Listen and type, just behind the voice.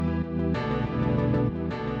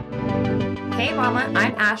Hey Mama,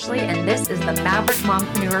 I'm Ashley, and this is the Maverick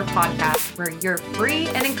Mompreneur podcast, where you're free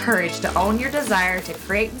and encouraged to own your desire to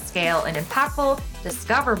create and scale an impactful,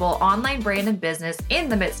 discoverable online brand and business in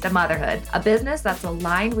the midst of motherhood. A business that's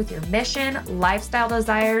aligned with your mission, lifestyle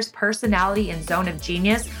desires, personality, and zone of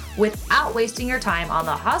genius without wasting your time on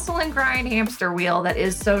the hustle and grind hamster wheel that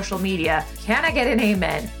is social media. Can I get an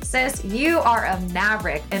amen? Sis, you are a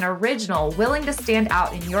maverick, an original, willing to stand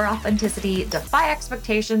out in your authenticity, defy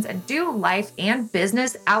expectations, and do life and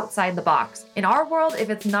business outside the box. In our world, if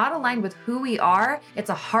it's not aligned with who we are, it's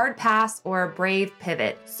a hard pass or a brave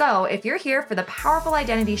pivot. So if you're here for the powerful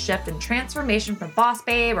identity shift and transformation from boss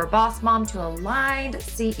babe or boss mom to aligned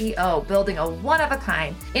CEO, building a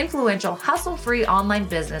one-of-a-kind, influential, hustle-free online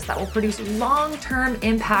business that will produce long-term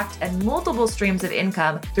impact and multiple streams of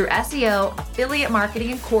income through SEO, affiliate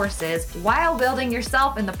marketing, and courses while building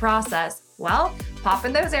yourself in the process, well, pop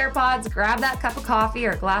in those AirPods, grab that cup of coffee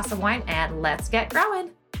or glass of wine, and let's get growing.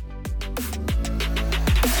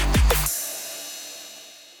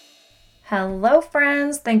 Hello,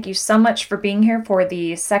 friends. Thank you so much for being here for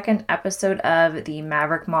the second episode of the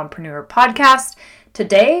Maverick Mompreneur podcast.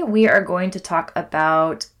 Today, we are going to talk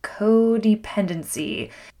about codependency.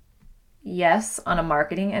 Yes, on a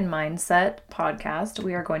marketing and mindset podcast,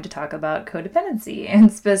 we are going to talk about codependency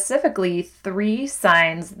and specifically 3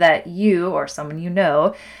 signs that you or someone you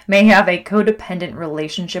know may have a codependent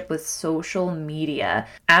relationship with social media.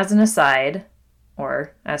 As an aside,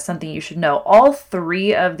 or as something you should know, all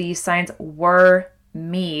 3 of these signs were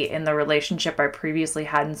me in the relationship I previously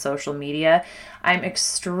had in social media. I'm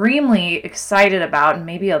extremely excited about and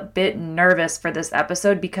maybe a bit nervous for this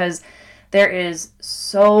episode because there is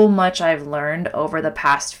so much I've learned over the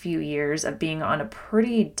past few years of being on a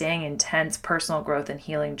pretty dang intense personal growth and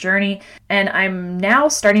healing journey. And I'm now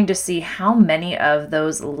starting to see how many of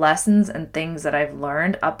those lessons and things that I've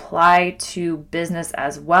learned apply to business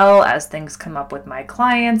as well, as things come up with my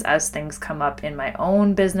clients, as things come up in my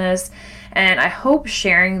own business. And I hope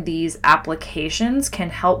sharing these applications can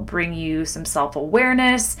help bring you some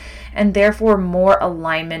self-awareness and therefore more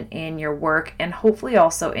alignment in your work and hopefully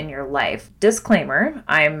also in your life. Disclaimer,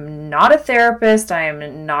 I'm not a therapist, I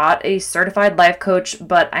am not a certified life coach,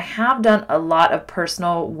 but I have done a lot of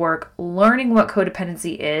personal work learning what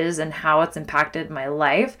codependency is and how it's impacted my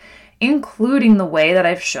life, including the way that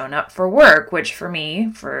I've shown up for work, which for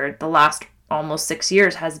me, for the last almost 6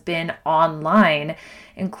 years, has been online,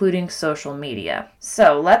 including social media.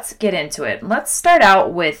 So let's get into it. Let's start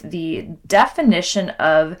out with the definition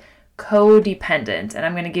of codependent. And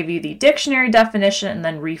I'm going to give you the dictionary definition and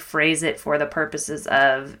then rephrase it for the purposes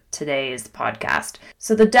of today's podcast.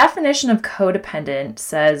 So the definition of codependent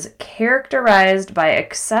says characterized by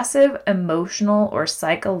excessive emotional or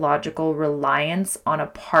psychological reliance on a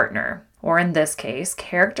partner. Or in this case,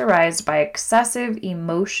 characterized by excessive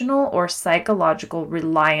emotional or psychological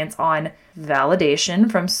reliance on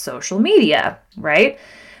validation from social media, right?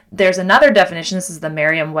 There's another definition. This is the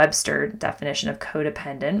Merriam-Webster definition of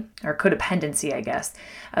codependent, or codependency, I guess.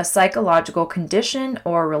 A psychological condition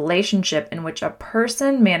or relationship in which a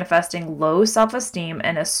person manifesting low self-esteem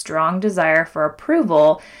and a strong desire for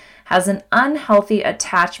approval has an unhealthy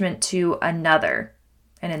attachment to another.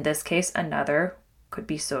 And in this case, another could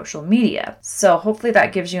be social media. So hopefully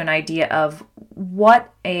that gives you an idea of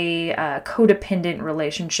what a codependent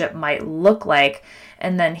relationship might look like.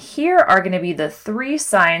 And then here are going to be the 3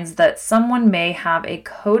 signs that someone may have a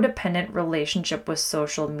codependent relationship with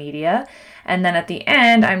social media. And then at the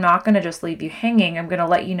end, I'm not going to just leave you hanging. I'm going to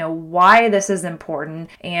let you know why this is important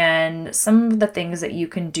and some of the things that you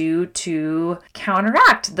can do to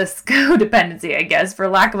counteract this codependency, I guess, for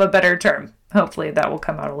lack of a better term. Hopefully that will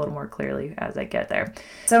come out a little more clearly as I get there.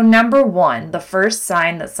 So number 1, the first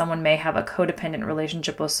sign that someone may have a codependent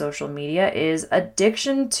relationship with social media is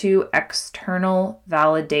addiction to external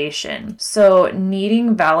validation. So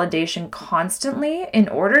needing validation constantly in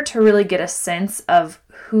order to really get a sense of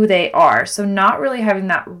who they are. So not really having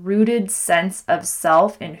that rooted sense of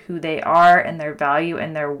self in who they are and their value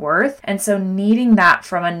and their worth. And so needing that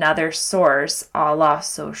from another source, a la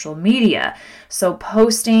social media. So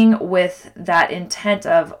posting with that intent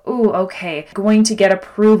of, okay, going to get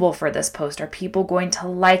approval for this post. Are people going to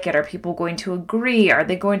like it? Are people going to agree? Are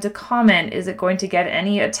they going to comment? Is it going to get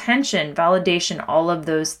any attention, validation, all of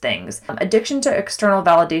those things? Addiction to external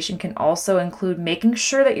validation can also include making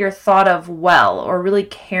sure that you're thought of well, or really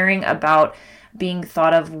caring about being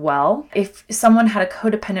thought of well. If someone had a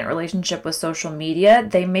codependent relationship with social media,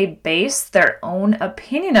 they may base their own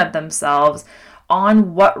opinion of themselves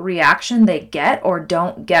on what reaction they get or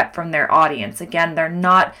don't get from their audience. Again, they're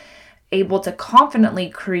not able to confidently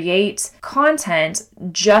create content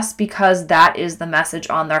just because that is the message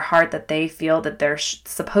on their heart that they feel that they're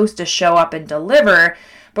supposed to show up and deliver,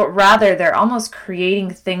 but rather they're almost creating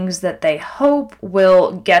things that they hope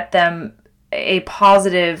will get them a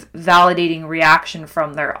positive, validating reaction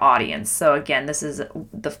from their audience. So again, this is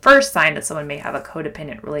the first sign that someone may have a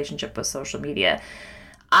codependent relationship with social media.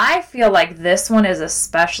 I feel like this one is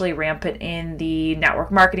especially rampant in the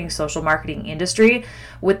network marketing, social marketing industry,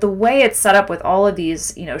 with the way it's set up with all of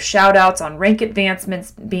these, shout outs on rank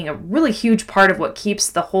advancements being a really huge part of what keeps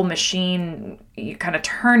the whole machine kind of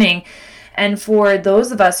turning. And for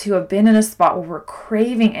those of us who have been in a spot where we're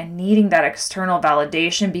craving and needing that external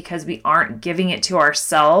validation because we aren't giving it to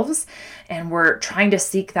ourselves, and we're trying to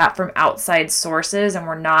seek that from outside sources, and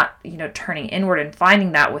we're not, turning inward and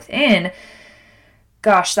finding that within,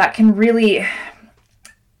 gosh, that can really,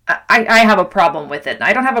 I have a problem with it.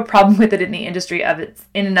 I don't have a problem with it in the industry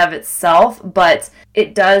in and of itself, but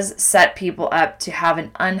it does set people up to have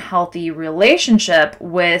an unhealthy relationship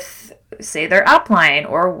with, say, their upline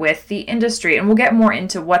or with the industry. And we'll get more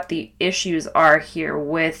into what the issues are here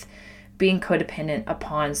with being codependent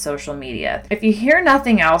upon social media. If you hear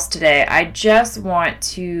nothing else today, I just want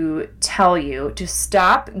to tell you to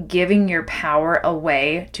stop giving your power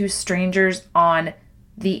away to strangers on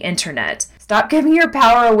the internet. Stop giving your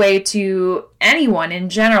power away to anyone in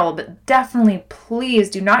general, but definitely,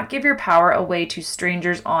 please do not give your power away to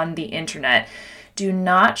strangers on the internet. Do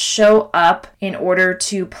not show up in order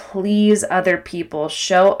to please other people.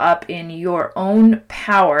 Show up in your own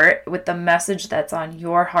power with the message that's on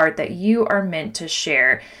your heart that you are meant to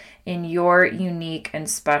share in your unique and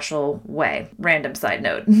special way. Random side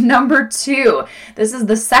note. Number 2, this is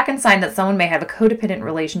the second sign that someone may have a codependent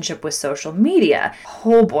relationship with social media.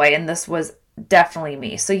 Oh boy, and this was definitely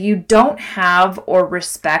me. So you don't have or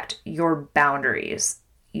respect your boundaries.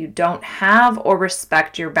 You don't have or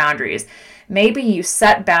respect your boundaries. Maybe you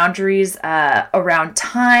set boundaries around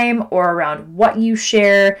time or around what you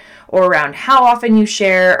share or around how often you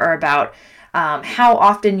share or about how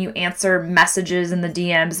often you answer messages in the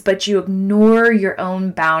DMs, but you ignore your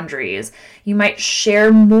own boundaries. You might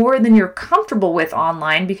share more than you're comfortable with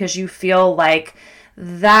online because you feel like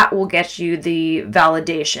that will get you the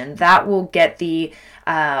validation. That will get the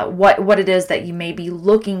what it is that you may be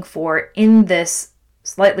looking for in this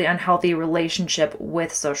slightly unhealthy relationship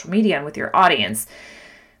with social media and with your audience.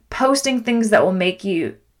 Posting things that will make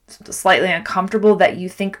you slightly uncomfortable that you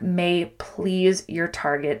think may please your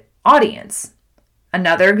target audience.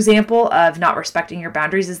 Another example of not respecting your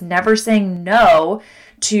boundaries is never saying no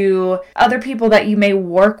to other people that you may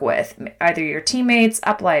work with, either your teammates,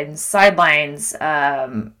 uplines, sidelines,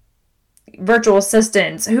 virtual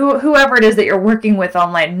assistants, whoever it is that you're working with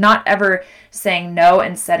online. Not ever saying no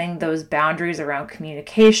and setting those boundaries around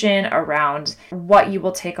communication, around what you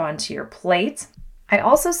will take onto your plate. I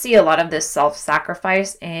also see a lot of this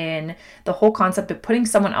self-sacrifice in the whole concept of putting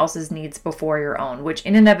someone else's needs before your own, which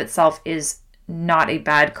in and of itself is not a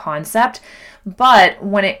bad concept. But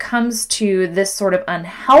when it comes to this sort of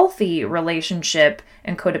unhealthy relationship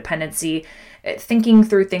and codependency, thinking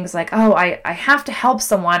through things like, oh, I have to help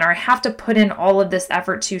someone, or I have to put in all of this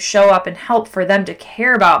effort to show up and help for them to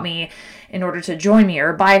care about me in order to join me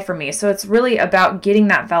or buy from me. So it's really about getting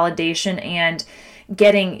that validation and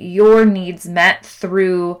getting your needs met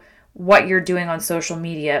through what you're doing on social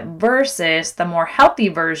media versus the more healthy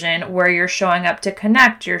version where you're showing up to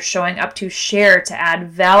connect, you're showing up to share, to add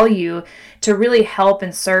value, to really help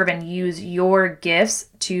and serve and use your gifts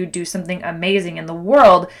to do something amazing in the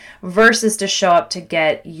world versus to show up to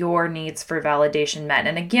get your needs for validation met.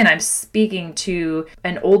 And again, I'm speaking to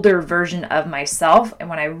an older version of myself, and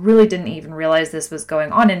when I really didn't even realize this was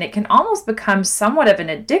going on, and it can almost become somewhat of an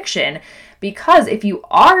addiction, because if you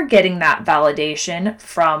are getting that validation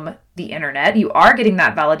from the internet, you are getting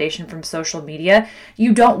that validation from social media,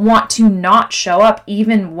 you don't want to not show up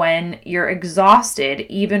even when you're exhausted,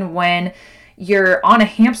 even when you're on a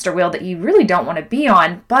hamster wheel that you really don't want to be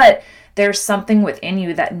on, but there's something within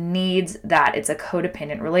you that needs that. It's a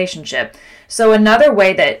codependent relationship. So another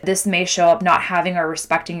way that this may show up not having or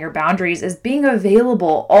respecting your boundaries is being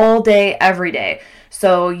available all day, every day.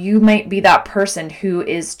 So you might be that person who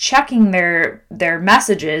is checking their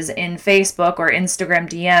messages in Facebook or Instagram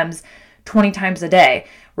DMs 20 times a day,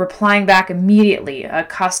 replying back immediately. A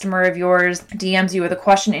customer of yours DMs you with a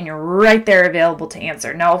question and you're right there available to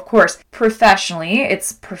answer. Now, of course, professionally,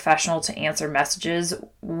 it's professional to answer messages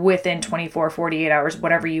within 24, 48 hours,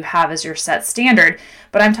 whatever you have as your set standard.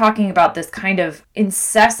 But I'm talking about this kind of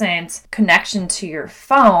incessant connection to your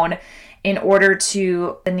phone in order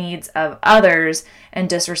to the needs of others and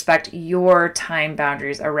disrespect your time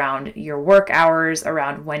boundaries around your work hours,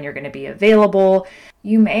 around when you're going to be available.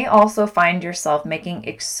 You may also find yourself making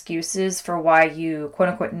excuses for why you, quote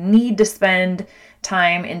unquote, need to spend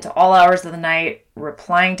time into all hours of the night,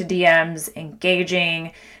 replying to DMs,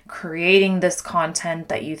 engaging, creating this content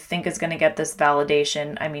that you think is going to get this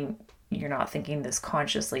validation. I mean, you're not thinking this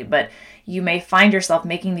consciously, but you may find yourself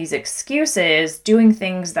making these excuses, doing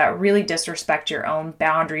things that really disrespect your own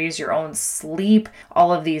boundaries, your own sleep,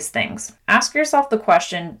 all of these things. Ask yourself the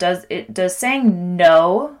question, does saying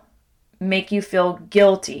no make you feel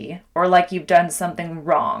guilty or like you've done something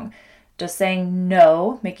wrong? Does saying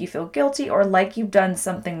no make you feel guilty or like you've done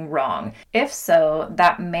something wrong? If so,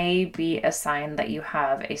 that may be a sign that you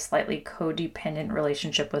have a slightly codependent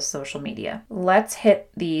relationship with social media. Let's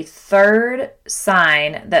hit the third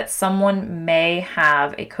sign that someone may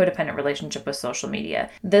have a codependent relationship with social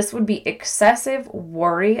media. This would be excessive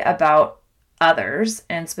worry about others,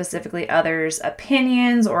 and specifically others'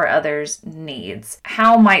 opinions or others' needs.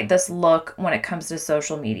 How might this look when it comes to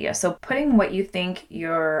social media? So putting what you think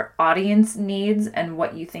your audience needs and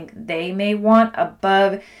what you think they may want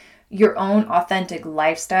above your own authentic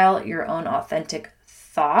lifestyle, your own authentic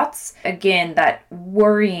thoughts. Again, that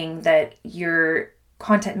worrying that your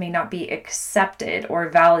content may not be accepted or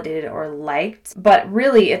validated or liked, but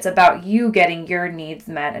really it's about you getting your needs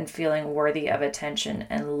met and feeling worthy of attention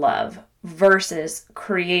and love versus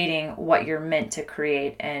creating what you're meant to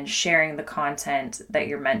create and sharing the content that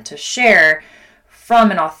you're meant to share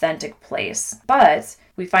from an authentic place. But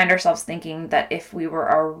we find ourselves thinking that if we were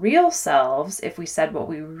our real selves, if we said what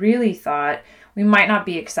we really thought, we might not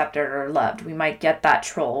be accepted or loved. We might get that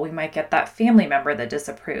troll. We might get that family member that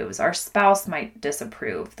disapproves. Our spouse might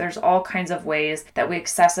disapprove. There's all kinds of ways that we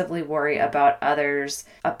excessively worry about others'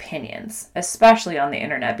 opinions, especially on the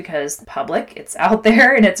internet, because public, it's out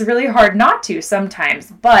there and it's really hard not to sometimes.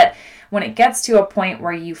 But when it gets to a point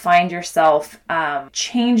where you find yourself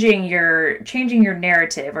changing your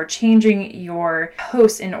narrative or changing your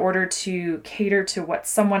post in order to cater to what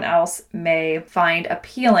someone else may find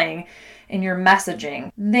appealing in your messaging,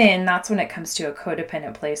 then that's when it comes to a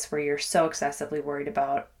codependent place where you're so excessively worried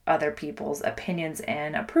about other people's opinions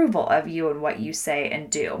and approval of you and what you say and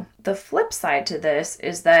do. The flip side to this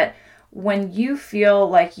is that when you feel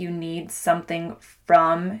like you need something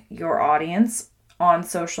from your audience on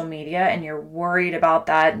social media and you're worried about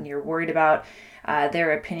that and you're worried about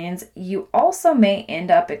their opinions, you also may end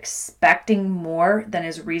up expecting more than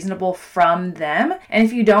is reasonable from them. And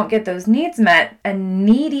if you don't get those needs met, a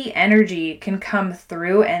needy energy can come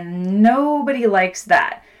through and nobody likes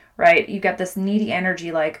that, right? You get this needy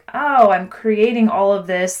energy like, oh, I'm creating all of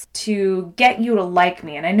this to get you to like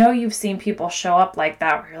me. And I know you've seen people show up like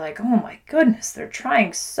that where you're like, oh my goodness, they're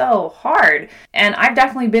trying so hard. And I've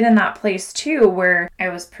definitely been in that place too, where I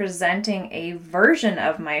was presenting a version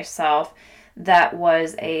of myself that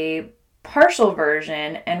was a partial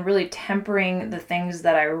version and really tempering the things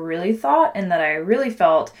that I really thought and that I really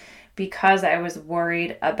felt because I was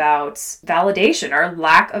worried about validation or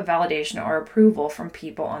lack of validation or approval from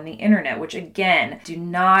people on the internet, which again, do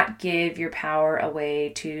not give your power away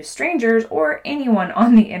to strangers or anyone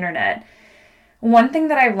on the internet. One thing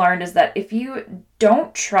that I've learned is that if you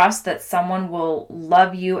don't trust that someone will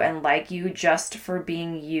love you and like you just for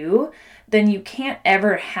being you, then you can't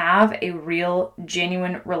ever have a real,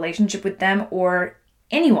 genuine relationship with them or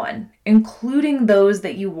anyone, including those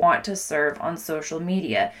that you want to serve on social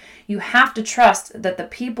media. You have to trust that the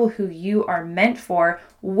people who you are meant for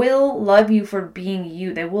will love you for being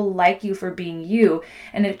you. They will like you for being you.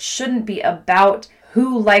 And it shouldn't be about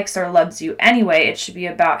who likes or loves you anyway. It should be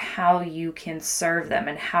about how you can serve them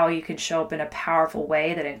and how you can show up in a powerful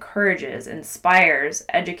way that encourages, inspires,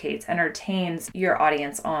 educates, entertains your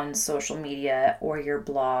audience on social media or your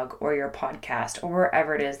blog or your podcast or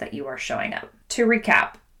wherever it is that you are showing up. To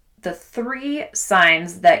recap, the 3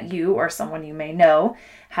 signs that you or someone you may know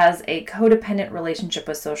has a codependent relationship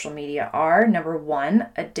with social media are: number 1,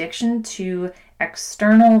 addiction to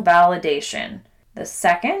external validation. The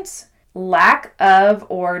second, lack of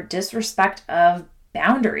or disrespect of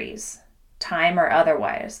boundaries, time or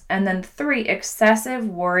otherwise. And then 3, excessive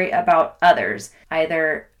worry about others,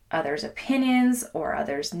 either others' opinions or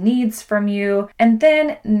others' needs from you. And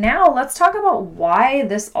then now let's talk about why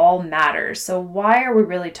this all matters. So why are we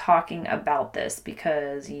really talking about this?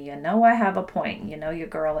 Because you know I have a point. You know your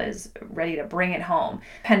girl is ready to bring it home.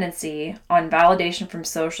 Dependency on validation from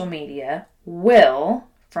social media will,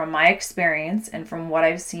 from my experience and from what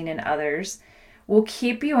I've seen in others, will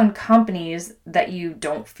keep you in companies that you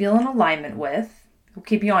don't feel in alignment with, It will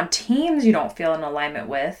keep you on teams you don't feel in alignment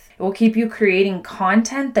with. It will keep you creating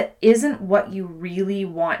content that isn't what you really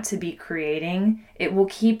want to be creating. It will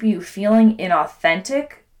keep you feeling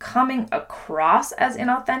inauthentic, coming across as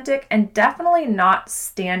inauthentic, and definitely not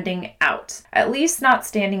standing out. At least not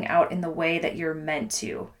standing out in the way that you're meant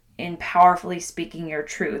to, in powerfully speaking your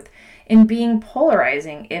truth, in being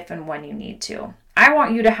polarizing if and when you need to. I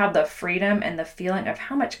want you to have the freedom and the feeling of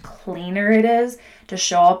how much cleaner it is to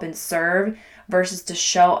show up and serve versus to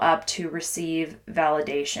show up to receive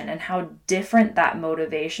validation, and how different that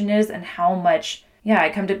motivation is, and how much, I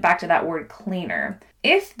come back to that word cleaner.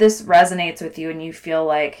 If this resonates with you and you feel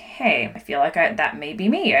like, hey, I feel like that may be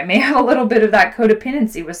me. I may have a little bit of that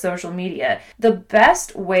codependency with social media. The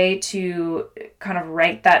best way to kind of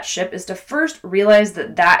right that ship is to first realize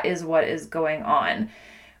that that is what is going on.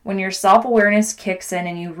 When your self-awareness kicks in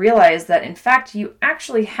and you realize that, in fact, you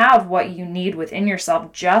actually have what you need within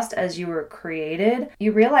yourself just as you were created,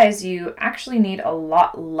 you realize you actually need a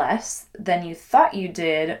lot less than you thought you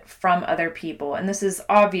did from other people. And this is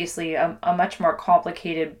obviously a much more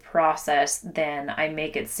complicated process than I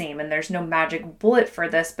make it seem. And there's no magic bullet for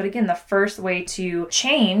this. But again, the first way to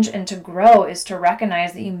change and to grow is to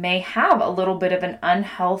recognize that you may have a little bit of an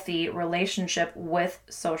unhealthy relationship with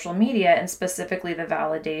social media, and specifically the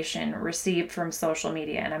validation received from social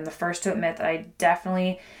media. And I'm the first to admit that I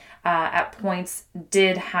definitely at points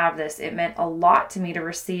did have this. It meant a lot to me to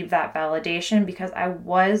receive that validation because I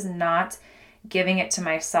was not giving it to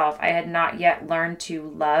myself. I had not yet learned to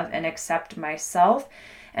love and accept myself.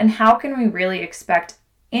 And how can we really expect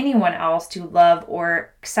anyone else to love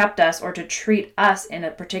or accept us or to treat us in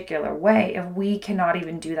a particular way if we cannot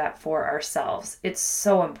even do that for ourselves? It's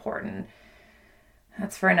so important.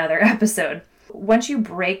 That's for another episode. Once you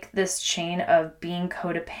break this chain of being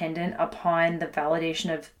codependent upon the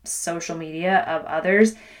validation of social media, of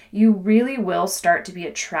others, you really will start to be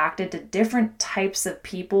attracted to different types of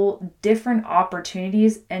people, different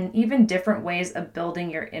opportunities, and even different ways of building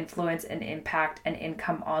your influence and impact and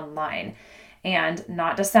income online. And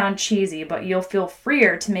not to sound cheesy, but you'll feel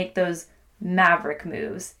freer to make those maverick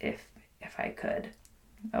moves if I could.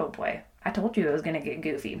 Oh boy. I told you it was going to get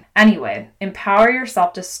goofy. Anyway, empower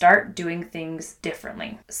yourself to start doing things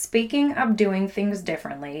differently. Speaking of doing things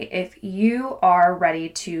differently, if you are ready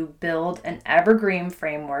to build an evergreen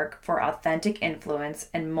framework for authentic influence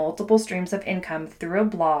and multiple streams of income through a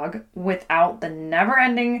blog without the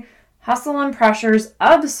never-ending hustle and pressures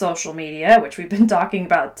of social media, which we've been talking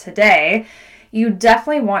about today, you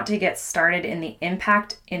definitely want to get started in the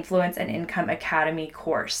Impact, Influence, and Income Academy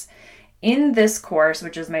course. In this course,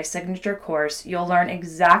 which is my signature course, you'll learn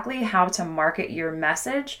exactly how to market your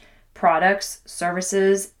message, products,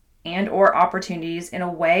 services, and or opportunities in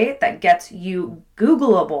a way that gets you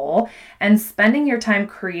Googleable and spending your time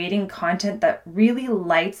creating content that really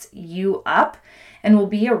lights you up and will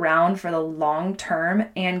be around for the long term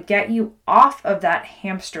and get you off of that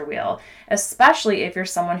hamster wheel, especially if you're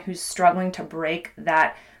someone who's struggling to break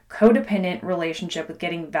that codependent relationship with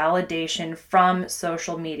getting validation from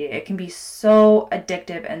social media. It can be so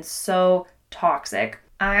addictive and so toxic.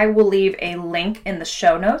 I will leave a link in the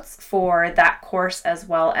show notes for that course as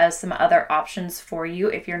well as some other options for you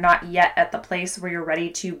if you're not yet at the place where you're ready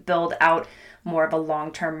to build out more of a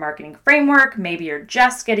long-term marketing framework. Maybe you're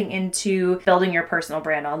just getting into building your personal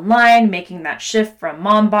brand online, making that shift from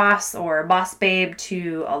mom boss or boss babe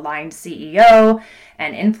to aligned CEO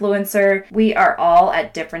and influencer. We are all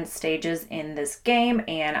at different stages in this game,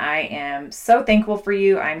 and I am so thankful for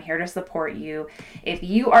you. I'm here to support you. If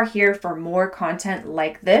you are here for more content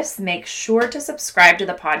like this, make sure to subscribe to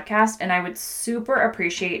the podcast, and I would super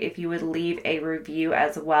appreciate if you would leave a review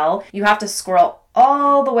as well. You have to scroll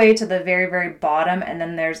all the way to the very, very bottom, and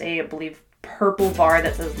then there's I believe, purple bar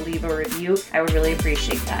that says leave a review. I would really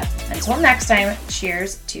appreciate that. Until next time,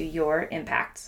 cheers to your impact.